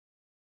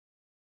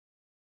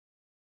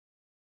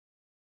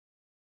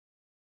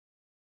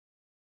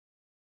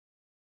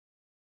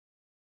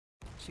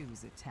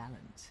Choose a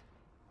talent.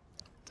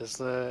 Does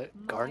the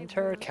Garden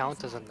Terror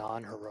count as a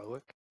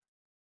non-heroic?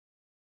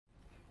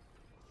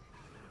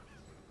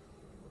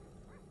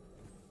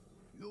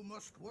 You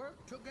must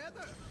work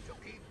together to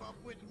keep up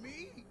with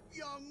me,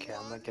 young Okay,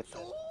 I'm gonna get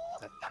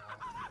that.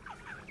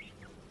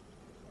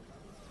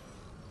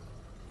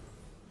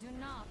 Do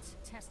not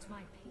test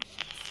my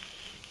patience.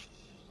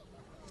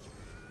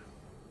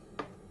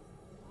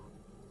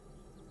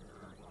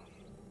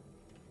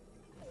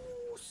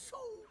 Oh, so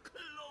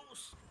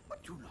close.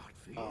 But do not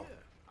fear. Oh,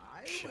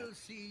 I shit. will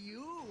see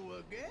you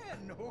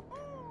again.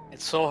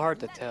 It's so hard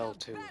to tell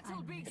too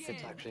if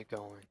it's actually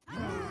going.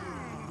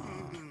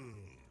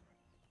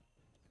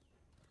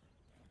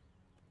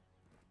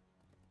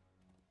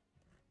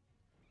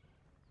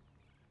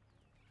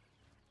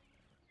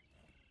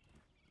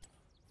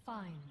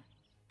 Fine.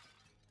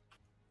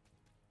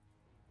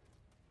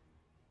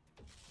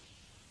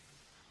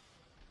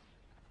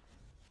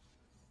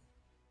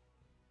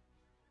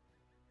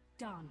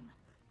 Done.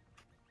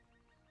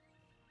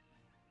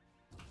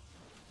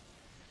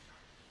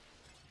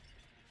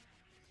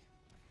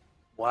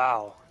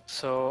 Wow.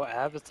 So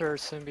Abathur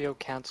symbiote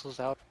cancels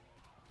out.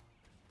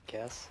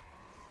 Guess.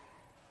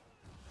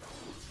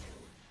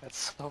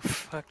 That's so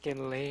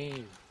fucking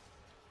lame.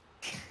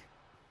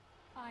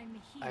 I'm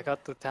here. I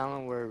got the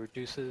talent where it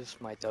reduces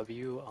my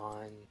W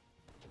on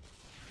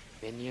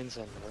minions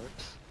and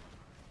mercs,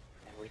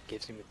 and it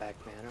gives me back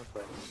mana,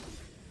 but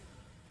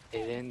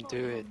it didn't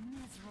do it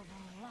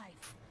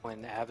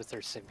when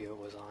Abathur symbiote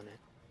was on it.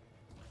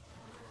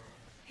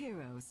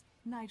 Heroes,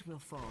 night will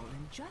fall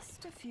in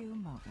just a few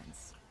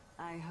moments.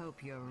 I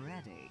hope you're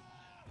ready.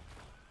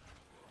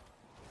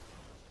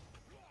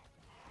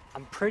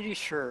 I'm pretty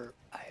sure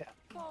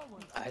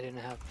I didn't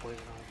have poison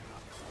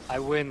on. I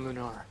win,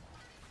 Lunar.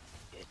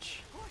 Bitch.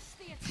 Push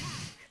the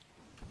attack.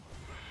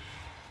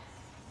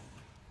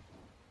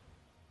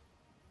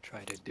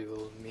 Try to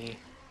duel me.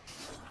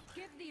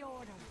 Give the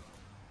order.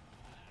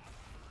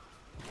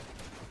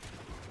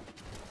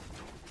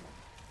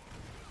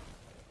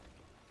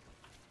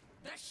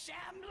 The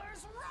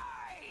Shamblers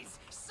rise!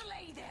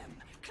 Slay them!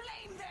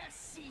 Claim their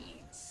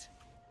seeds!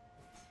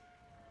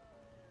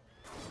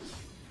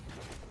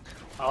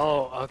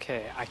 Oh,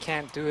 okay. I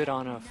can't do it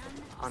on a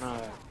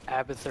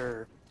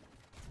Abathur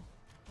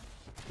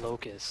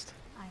Locust.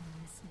 I'm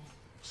listening.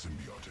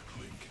 Symbiotic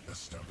link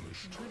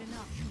established. Good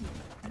enough.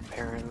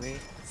 Apparently.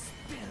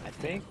 I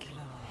think.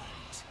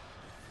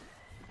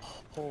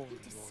 Holy moly,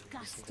 this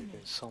thing's doing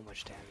so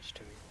much damage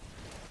to me.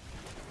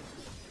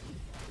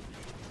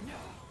 No!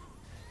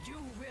 You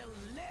will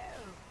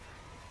live!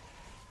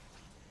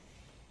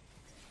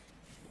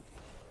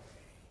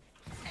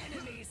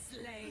 Enemy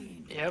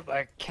slain! Yep,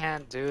 I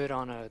can't do it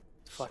on a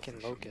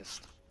fucking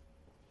Locust.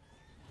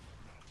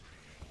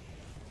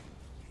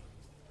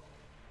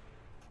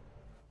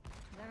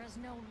 There is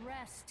no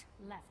rest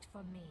left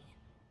for me.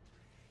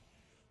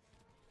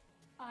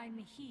 I'm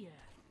here.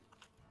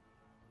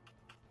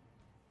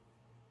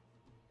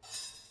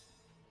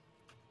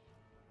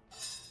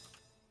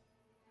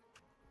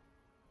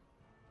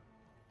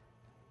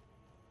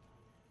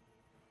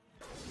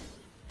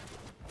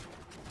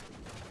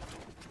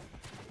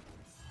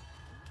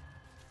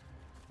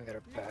 I got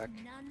her Let back.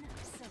 none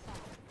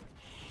survive.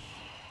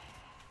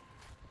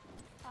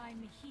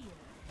 I'm here.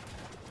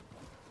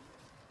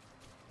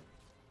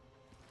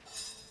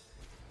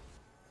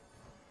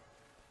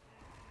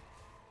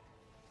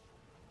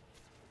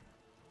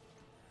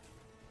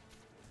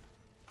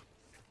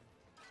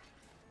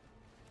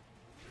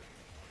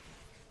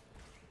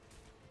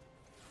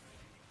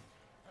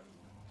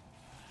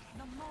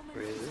 The moment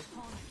Really? is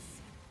upon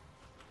us.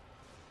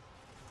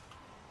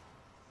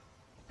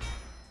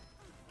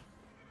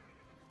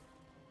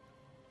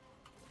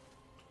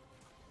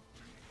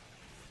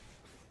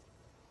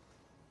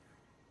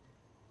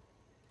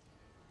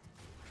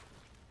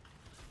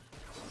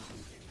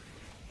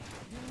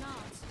 Do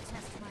not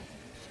test my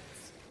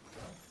patience.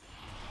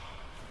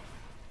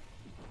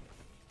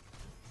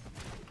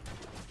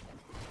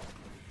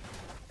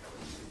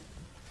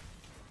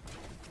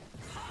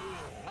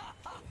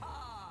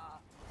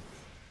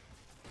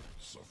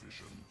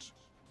 Sufficient.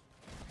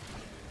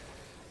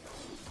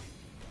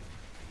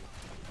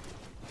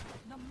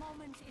 The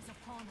moment is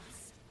upon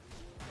us.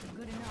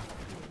 Good enough.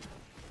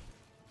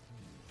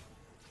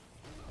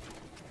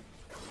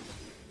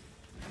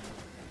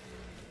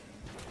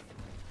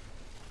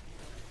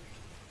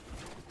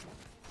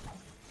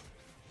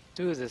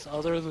 Dude, this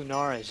other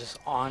Lunar is just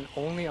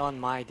only on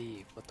my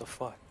D. What the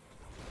fuck?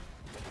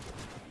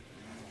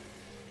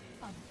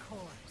 Of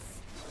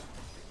course.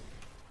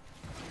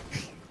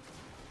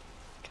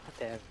 God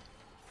damn.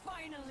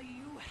 Finally,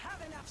 you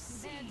have enough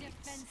seeds! Their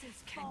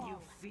defenses Can fall. you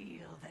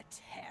feel the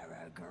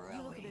terror growing?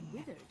 You look a bit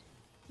withered.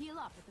 Heal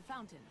up at the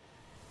fountain.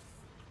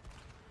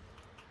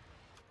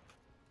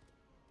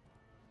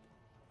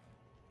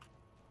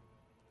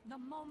 The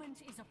moment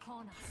is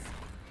upon us.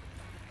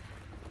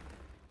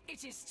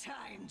 It is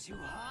time to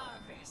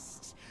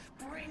harvest.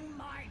 Bring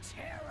my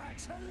terror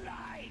to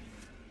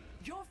life.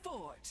 Your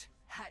fort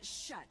has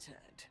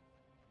shattered.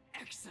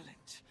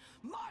 Excellent.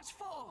 March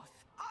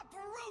forth.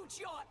 Uproot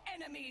your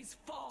enemy's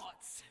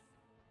forts.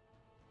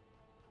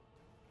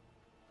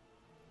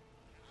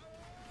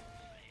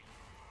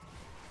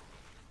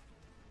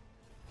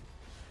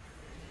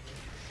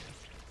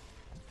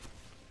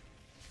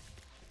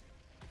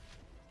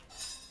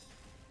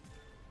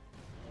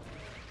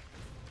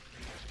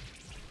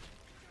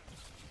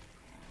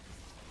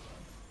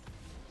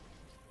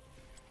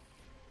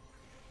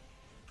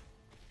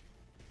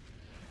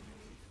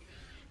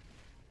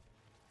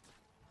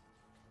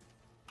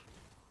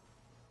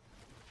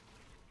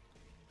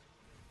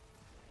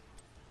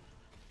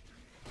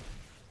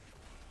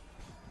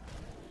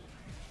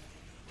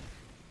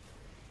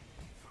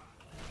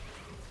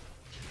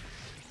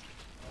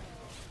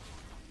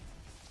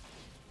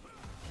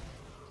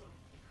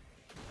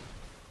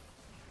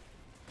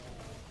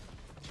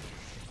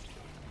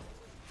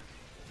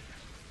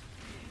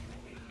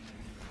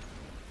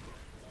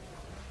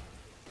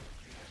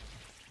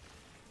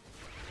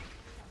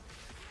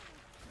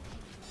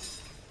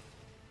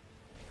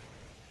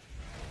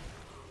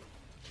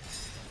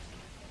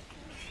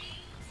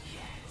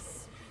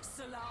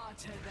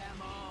 Slaughter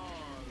them all!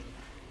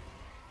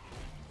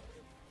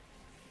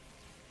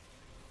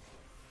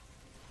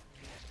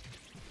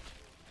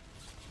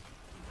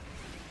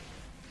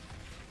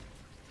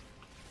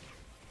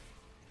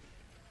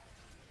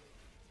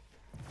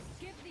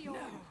 Give the order.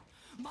 No!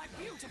 My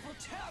beautiful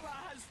terror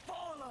has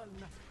fallen!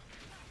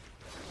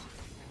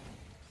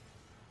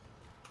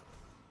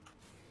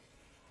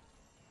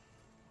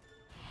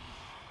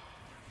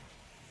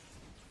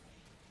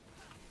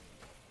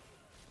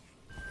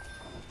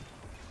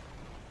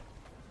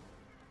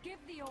 Give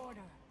the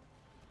order.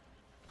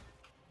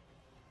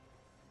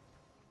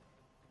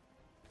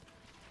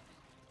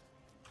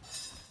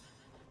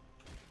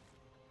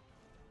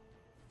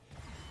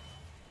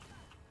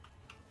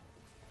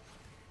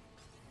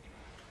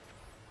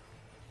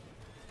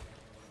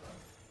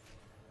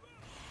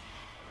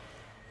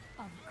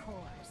 Of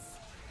course.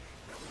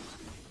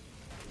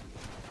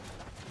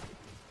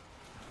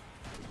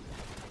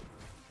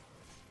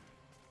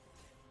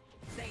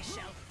 They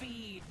shall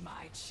feed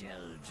my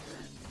children.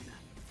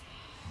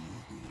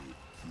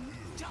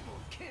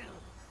 Double kill!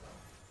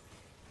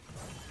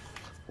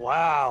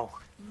 Wow.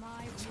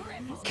 My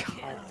Triple God kill!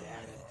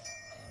 damn it.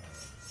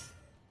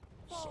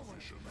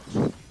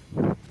 forward.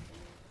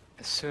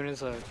 As soon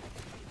as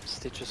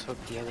Stitches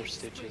hooked the other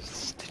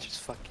Stitches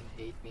fucking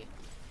hate me.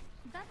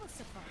 That will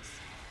suffice.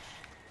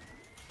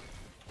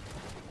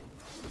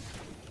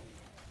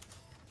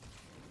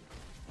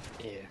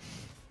 Yeah.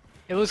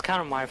 It was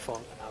kind of my fault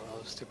when I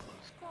was too close.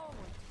 Forward.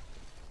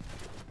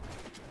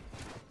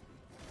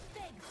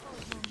 Beg for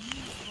your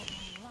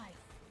miserable life.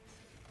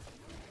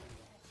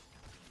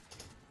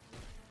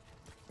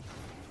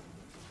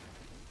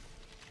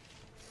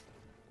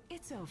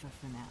 It's over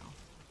for now,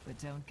 but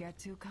don't get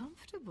too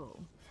comfortable.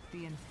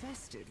 The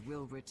infested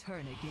will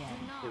return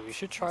again. Yeah, we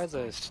should try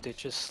the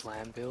Stitches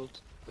slam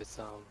build with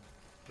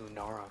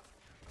Lunara.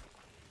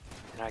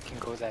 And I can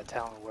go that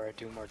talent where I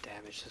do more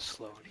damage to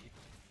slowly.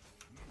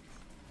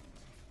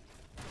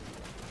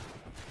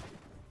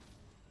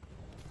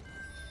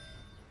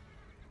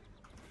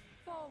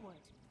 Forward.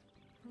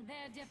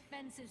 Their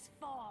defenses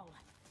fall.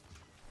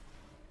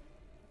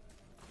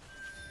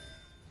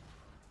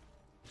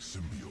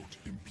 Symbiote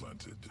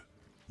implanted.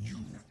 You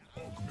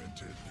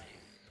augmented.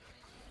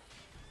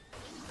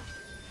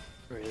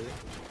 Really?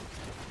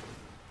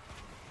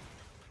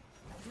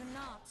 Do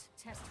not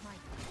test my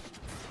patience.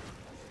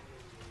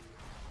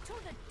 To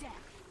the death.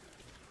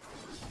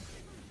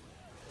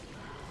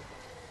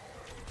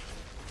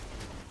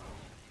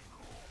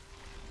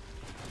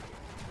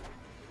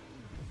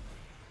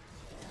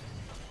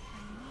 I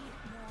need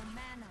more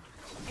mana.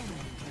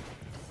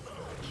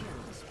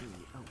 Kill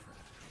spree over.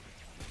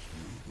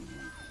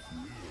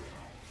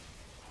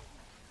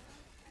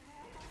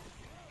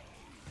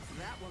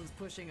 That one's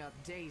pushing up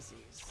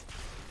daisies.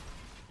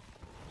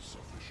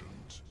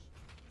 Sufficient.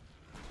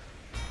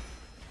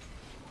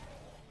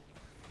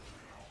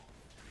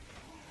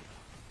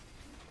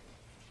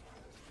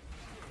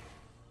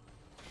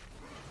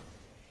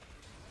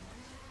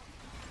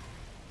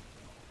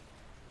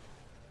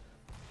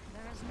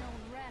 There is no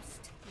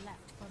rest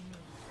left for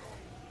me.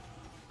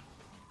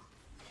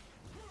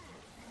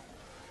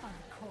 Of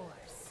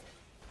course.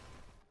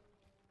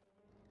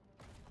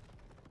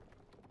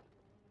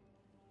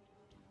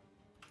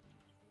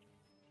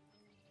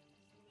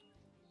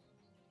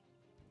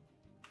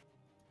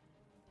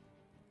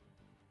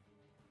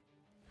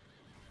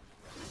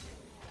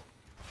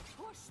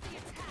 Push the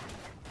attack.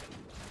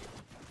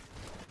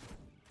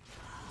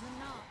 Do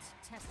not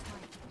test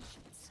my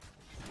patience.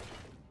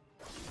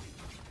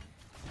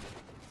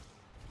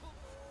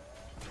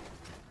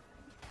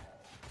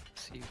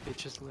 See you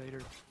bitches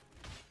later.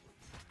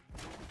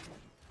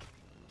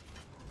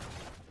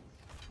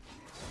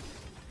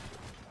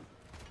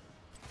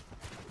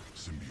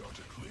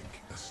 Symbiotic link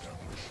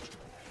established.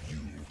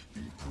 You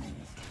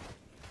improved.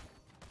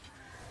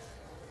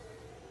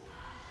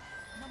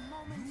 The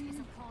moment is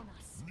upon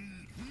us.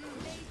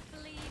 They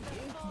flee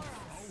before us.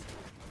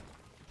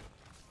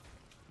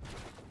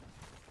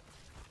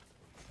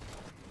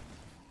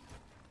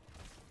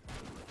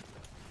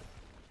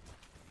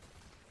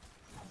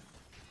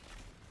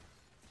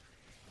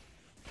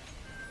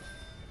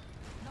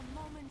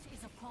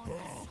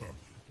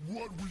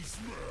 What we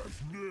smash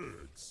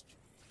next?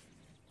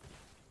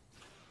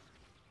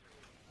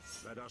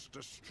 Let us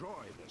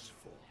destroy this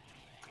fort.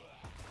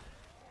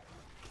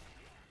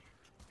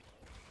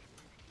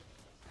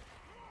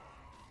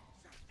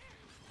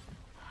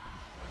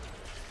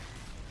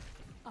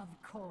 Of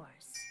course.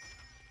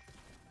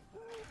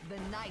 The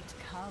night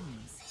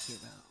comes,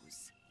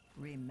 heroes.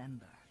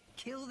 Remember,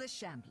 kill the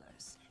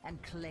Shamblers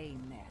and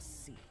claim their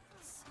seeds.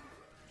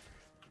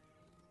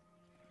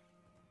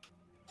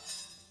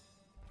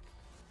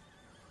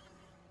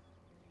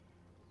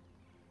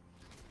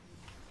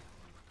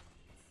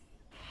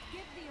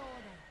 Give the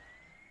order.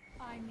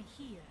 I'm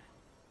here.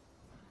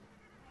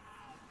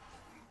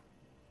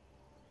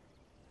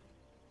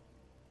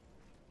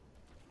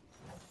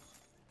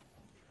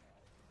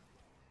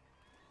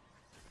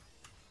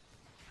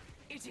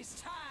 It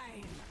is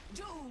time!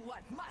 Do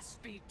what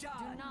must be done!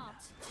 Do not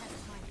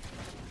test my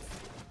patience.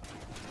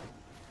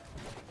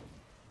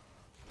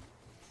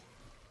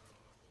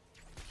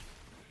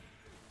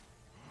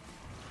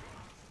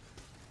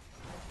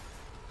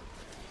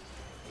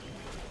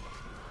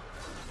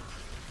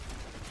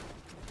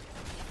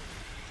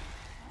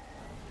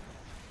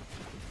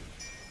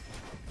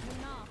 Do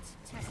not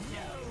test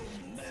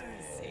my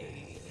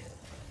Mercy!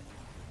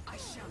 I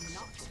shall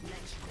not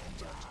let you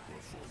die.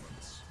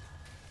 Performance.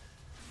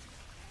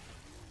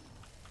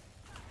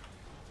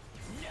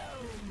 No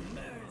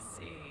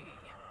mercy!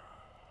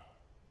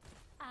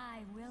 I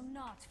will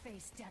not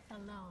face death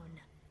alone.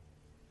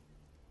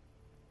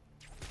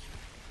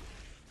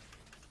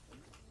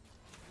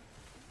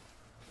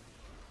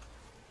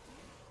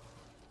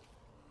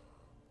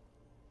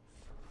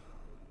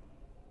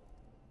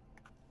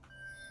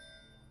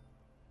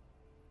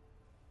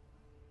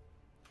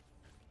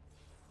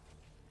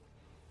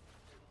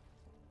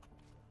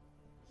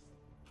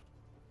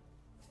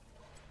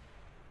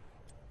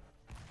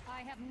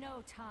 I have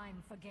no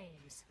time for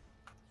games.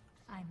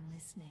 I'm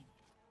listening.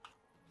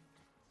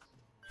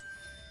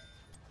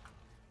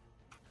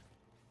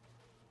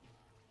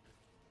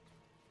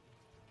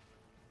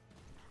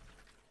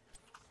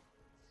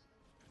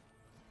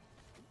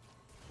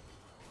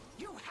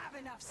 You have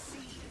enough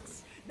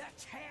seeds! The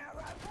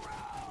terror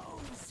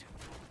grows!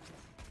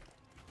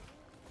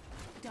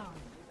 Done.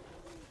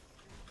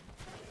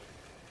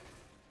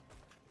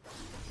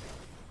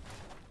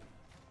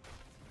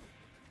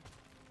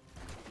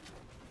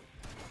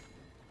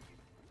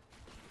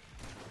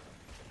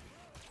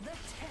 The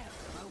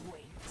terror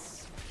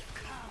awaits.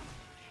 Come,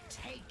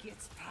 take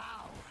its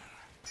power.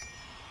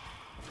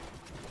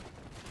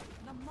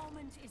 The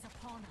moment is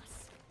upon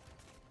us.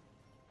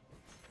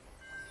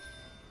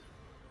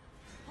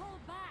 Pull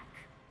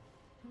back!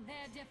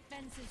 Their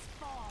defenses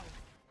fall.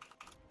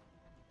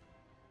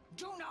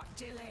 Do not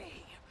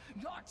delay.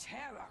 Your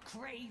terror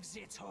craves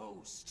its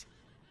host.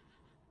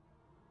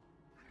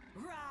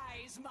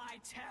 Rise, my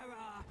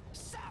terror!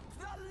 Sap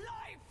the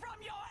life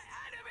from your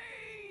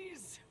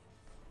enemies!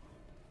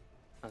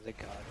 Oh, they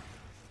got it.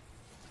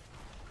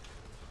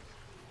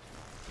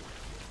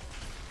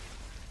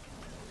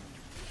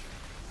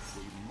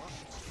 We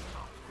must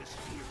stop this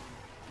fury.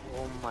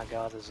 Oh my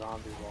god, the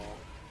zombie wall.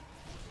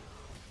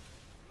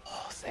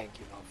 Oh, thank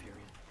you,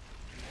 Malfurion.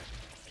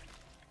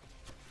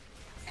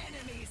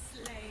 Enemy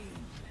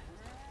slain!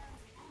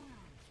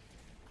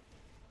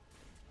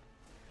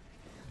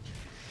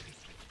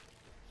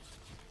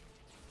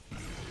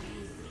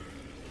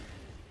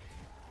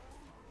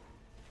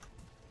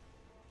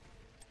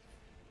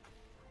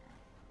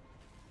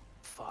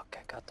 Fuck,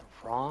 I got the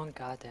wrong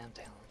goddamn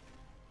talent.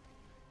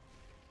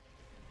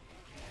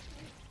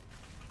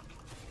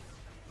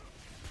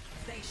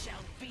 They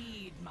shall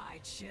feed my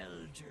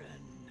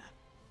children.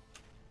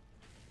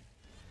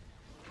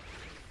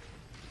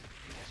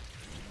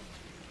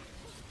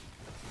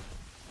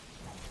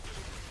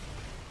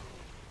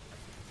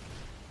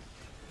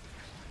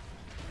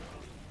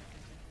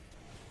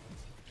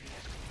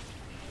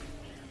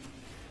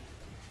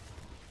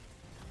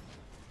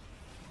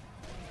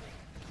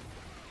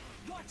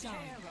 Your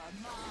terror,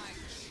 my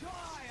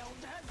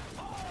child, has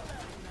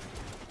fallen!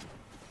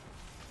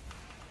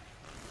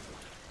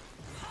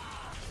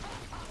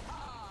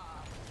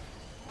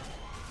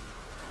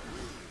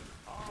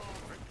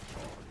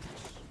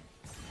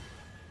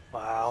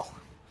 Wow.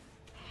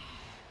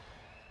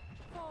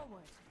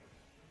 Forward.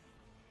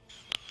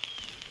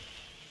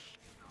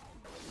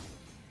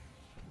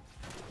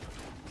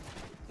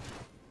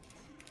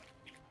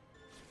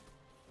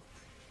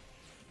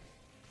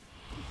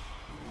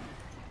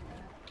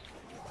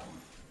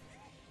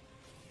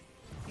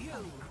 You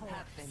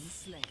have been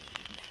slain.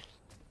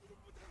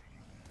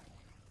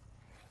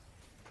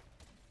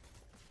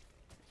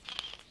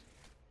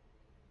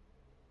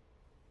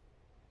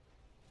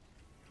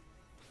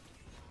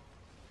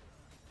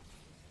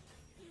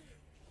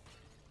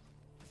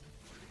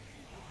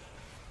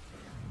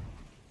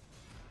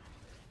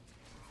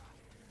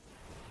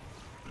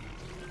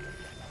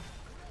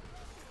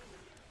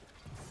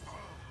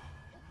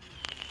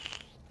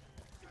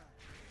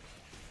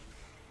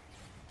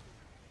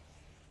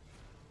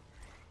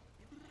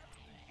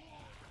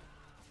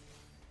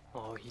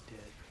 he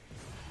did.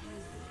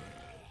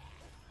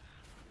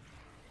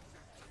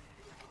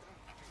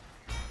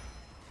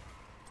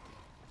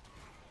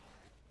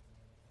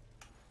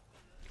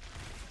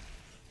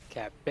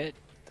 Okay, I bet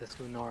the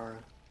Lunar.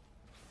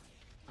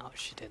 Oh,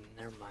 she didn't.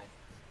 Never mind.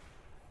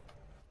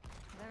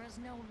 There is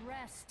no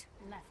rest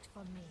left for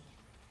me.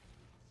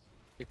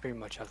 We pretty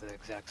much have the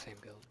exact same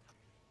build.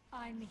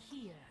 I'm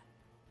here.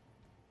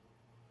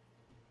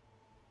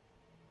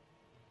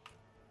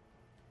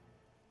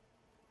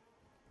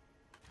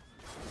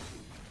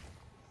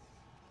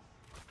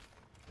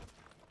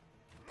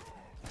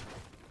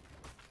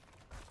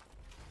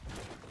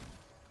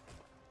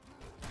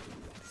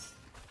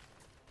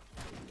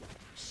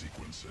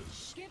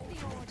 Sequences Give the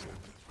order.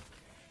 augmented.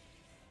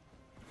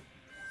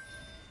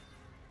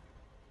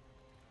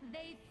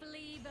 They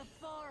flee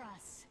before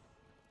us.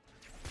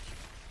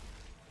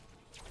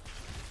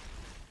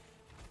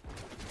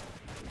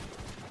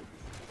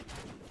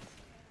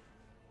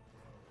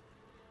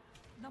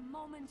 The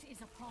moment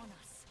is upon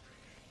us.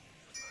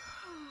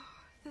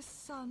 The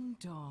sun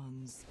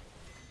dawns.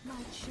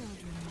 My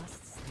children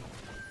must sleep.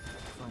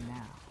 For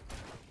now.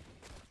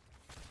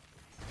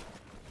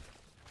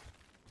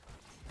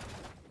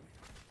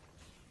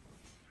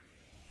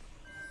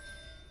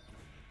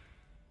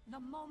 The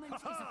moment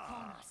is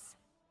upon us.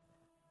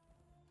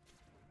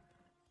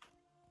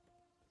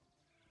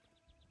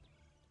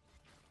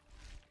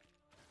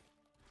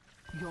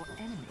 Your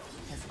enemy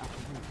has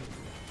uprooted.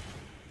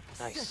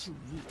 Nice. Such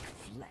weak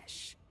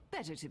flesh.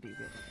 Better to be rid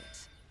of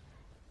it.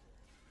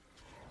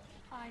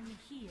 I'm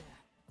here.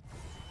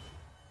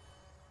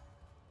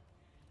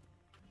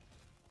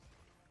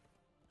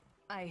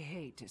 I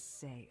hate to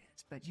say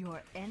it, but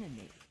your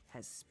enemy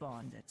has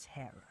spawned a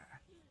terror.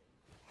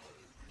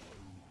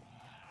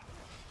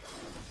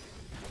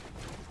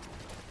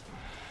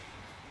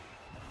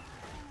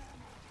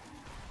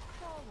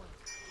 Forward.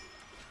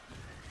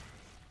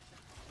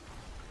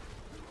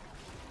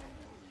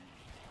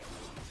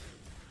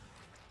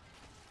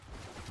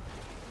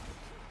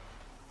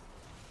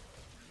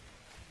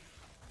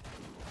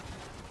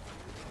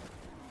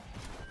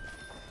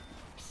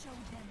 Show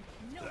them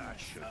no That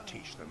mercy. should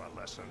teach them a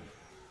lesson.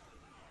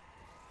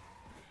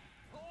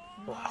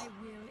 My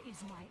will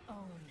is my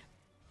own.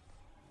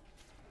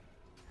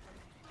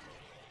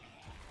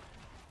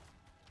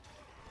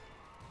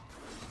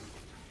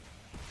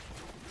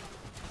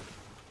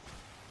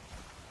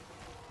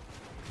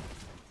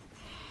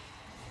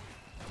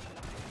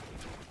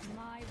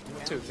 My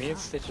will. Dude, me and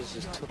Stitches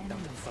just Your took down the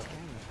enemy's fucking.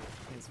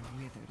 terror has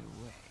withered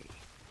away.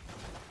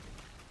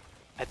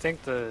 I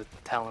think the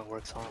talent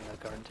works on the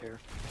Guaranteer.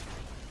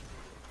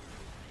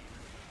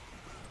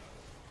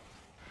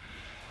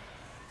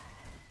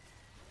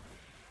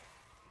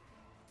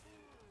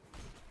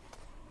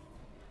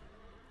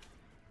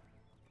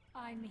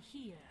 I'm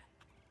here.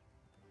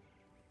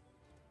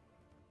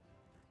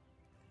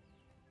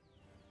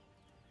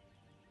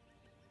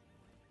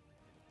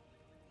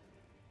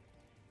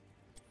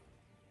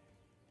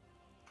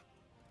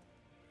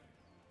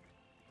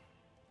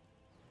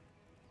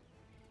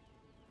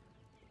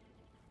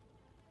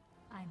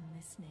 I'm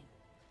listening.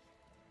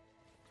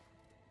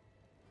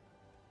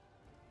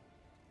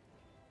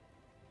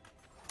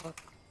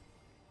 Fuck.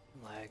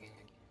 I'm lagging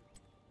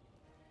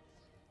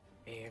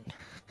again. Man.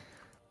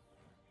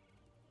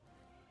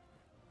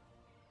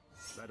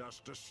 Let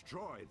us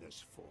destroy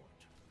this fort.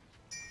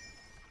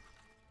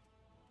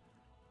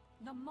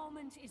 The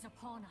moment is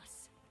upon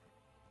us.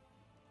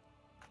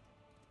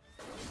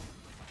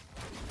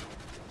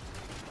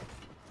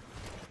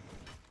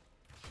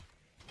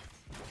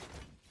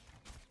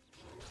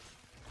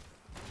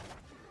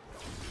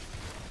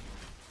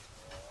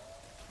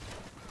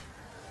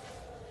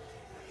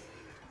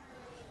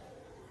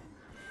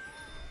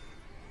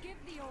 Give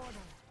the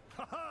order.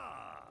 Ha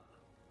ha!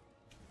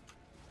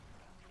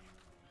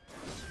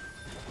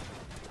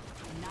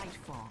 Night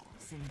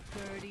falls in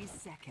 30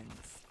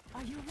 seconds.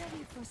 Are you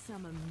ready for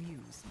some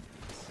amusement?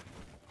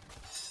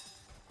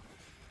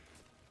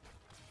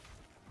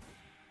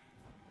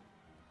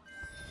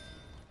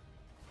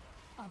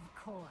 Of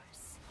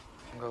course.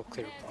 Go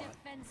clear Their bot.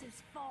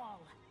 defenses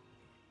fall.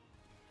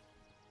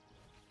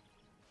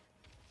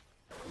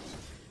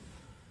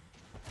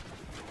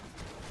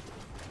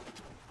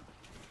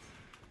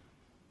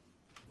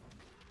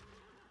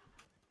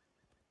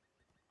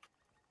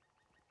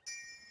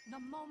 The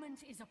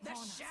moment is The upon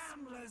us.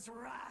 Shamblers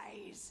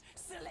rise!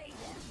 Slay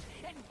them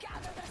and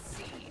gather the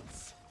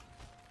seeds!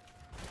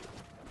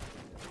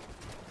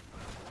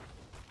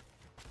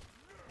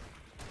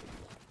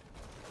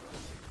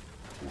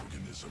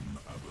 Organism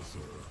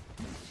Abathur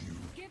with you.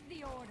 Give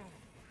the order.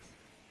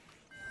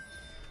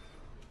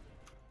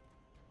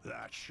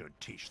 That should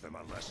teach them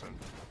a lesson.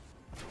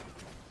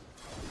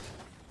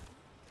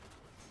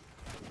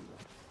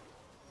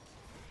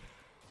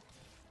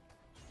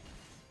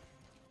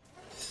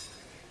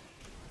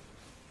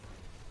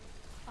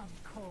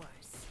 Of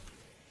course.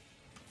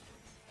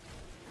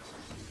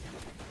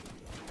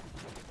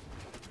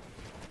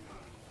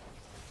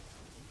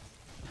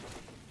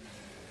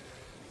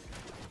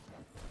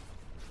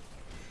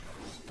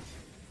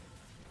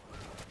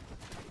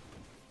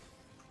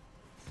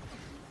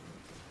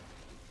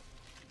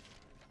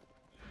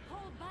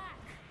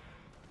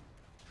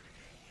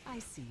 I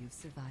see you've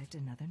survived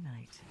another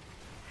night.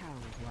 How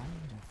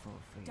wonderful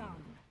for you.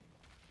 Done.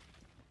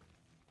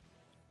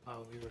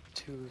 Oh, we were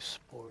 2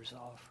 spores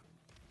off.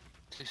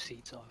 2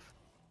 seeds off.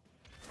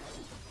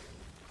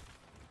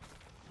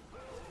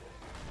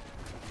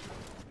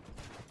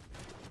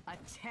 A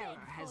terror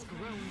has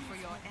grown for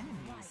your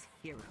enemies,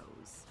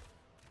 heroes.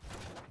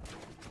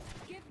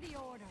 Give the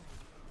order.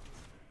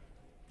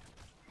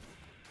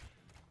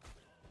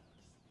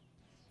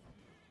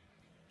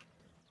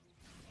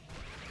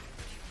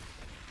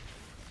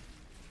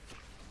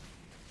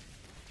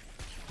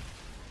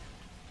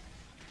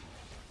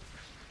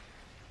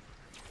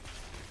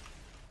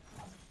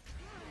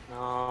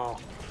 No.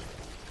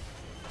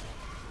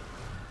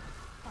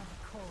 Of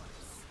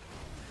course.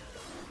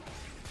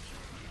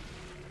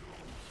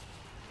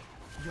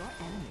 Your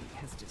enemy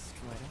has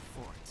destroyed a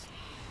fort.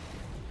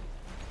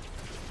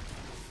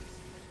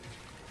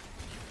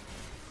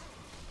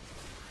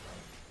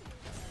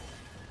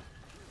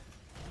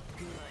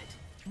 Good.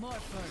 More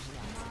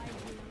fertilizer. My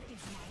will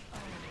is my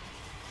own.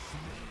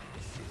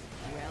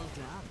 Well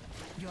done.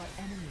 Your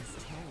enemy's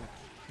terror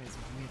has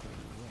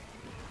withered away.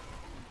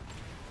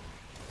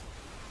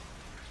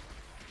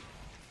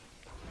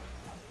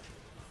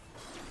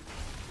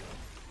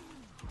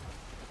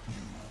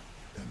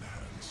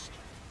 Enhanced.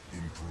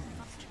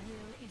 Improved.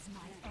 Will is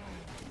my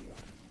own.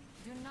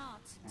 Do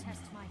not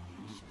test my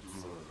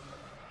patience.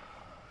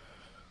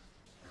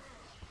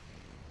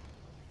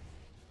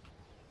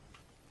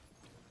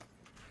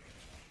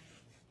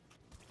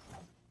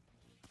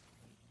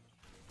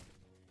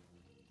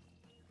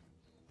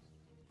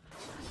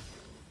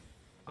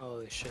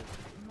 Holy shit.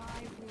 My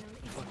will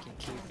is Fucking my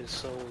keep own. is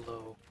so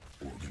low.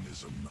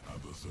 Organism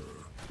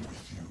Abathur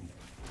with you.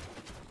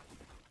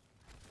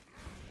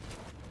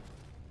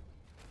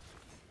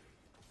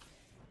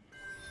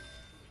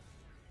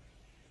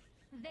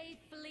 They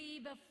flee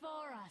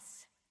before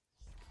us.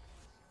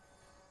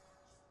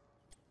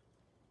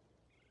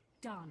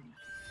 Done.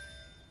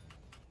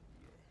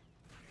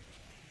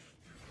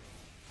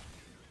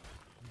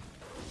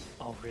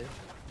 Oh, really?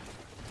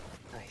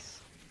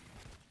 Nice.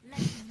 Let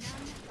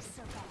none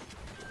survive.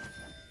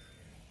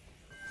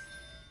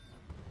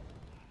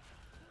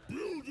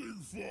 Building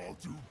fall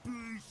to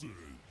pieces.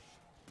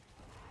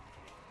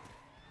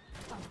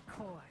 Of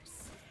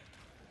course.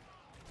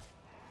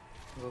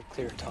 We'll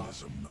clear top.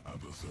 Organism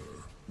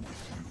Abathur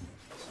with you.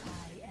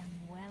 I am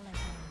well again.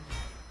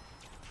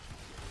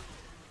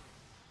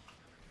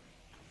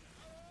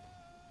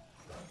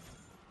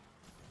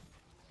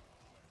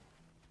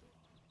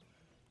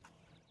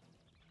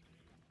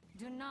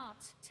 Do not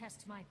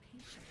test my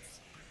patience.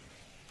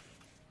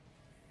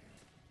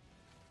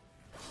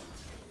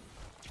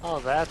 Oh,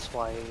 that's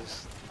why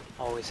he's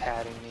always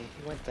hatting me.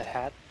 He went the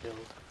hat build.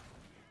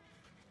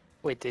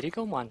 Wait, did he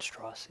go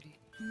monstrosity?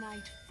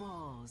 Night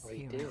falls, Oh,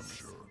 he did.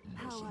 heroes.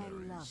 How I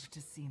love to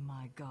see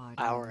my guardian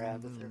Our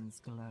Abathur. moons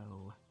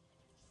glow.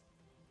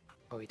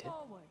 Oh, he did?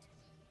 Forward.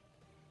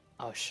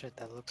 Oh shit,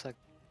 that looks like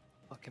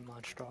fucking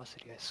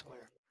monstrosity, I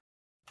swear.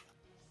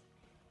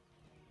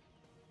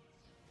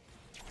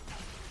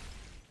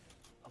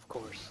 Of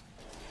course.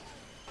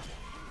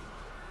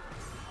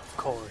 Of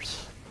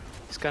course.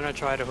 He's gonna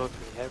try to hook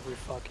me every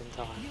fucking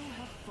time. You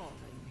have fallen,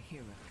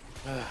 hero.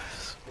 Ugh,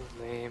 so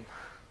lame.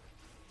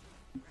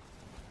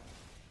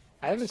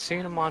 I haven't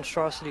seen a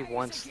monstrosity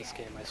once this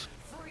game, I swear.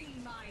 Free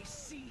my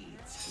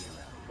seeds.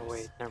 Oh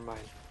wait, never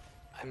mind.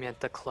 I meant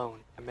the clone.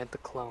 I meant the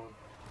clone.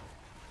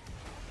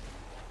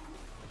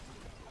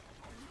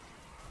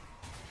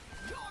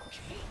 Your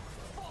keep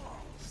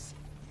falls.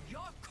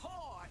 Your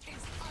core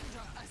is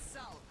under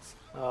assault.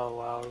 Oh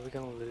wow, are we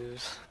gonna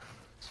lose?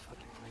 It's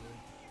fucking lame.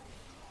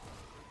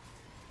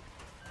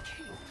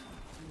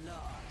 Keep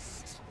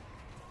lost.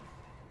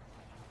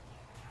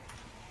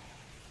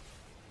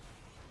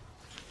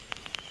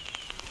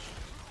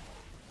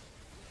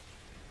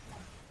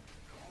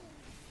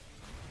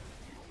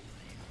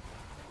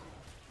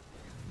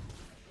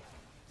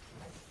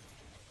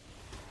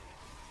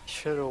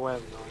 Should've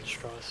went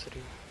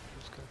monstrosity. I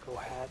was gonna go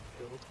hat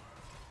build.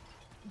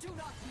 Do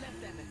not let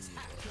them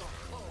attack your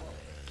core.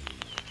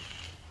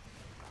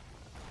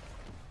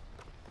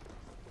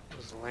 It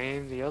was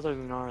lame. The other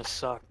Lunara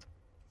sucked.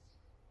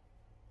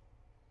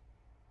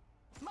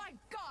 My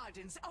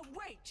gardens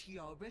await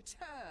your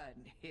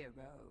return,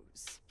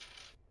 heroes.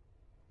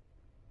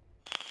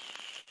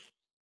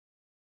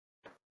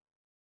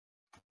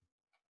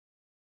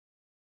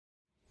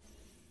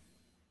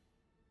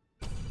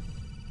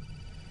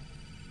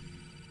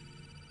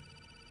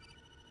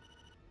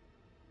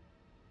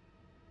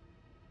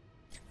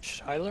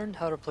 Should I learn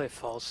how to play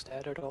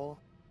Falstad at all?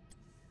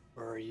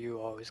 Or are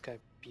you always gonna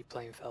be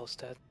playing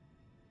Falstad?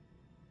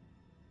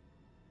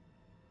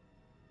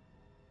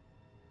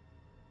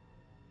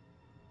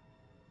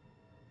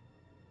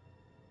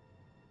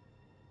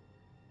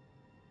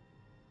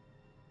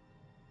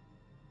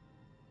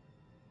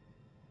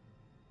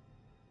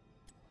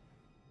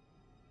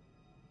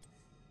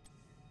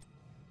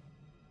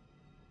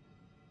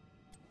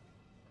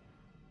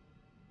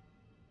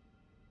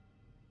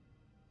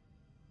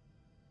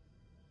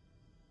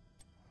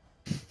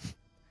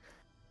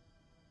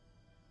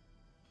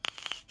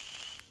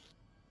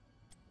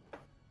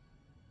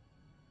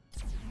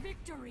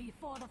 Victory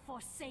for the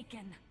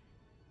Forsaken!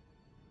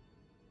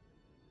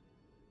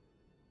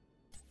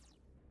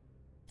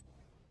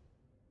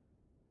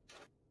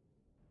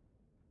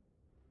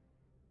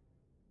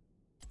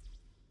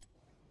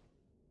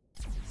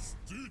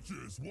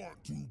 Stitches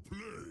want to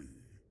play.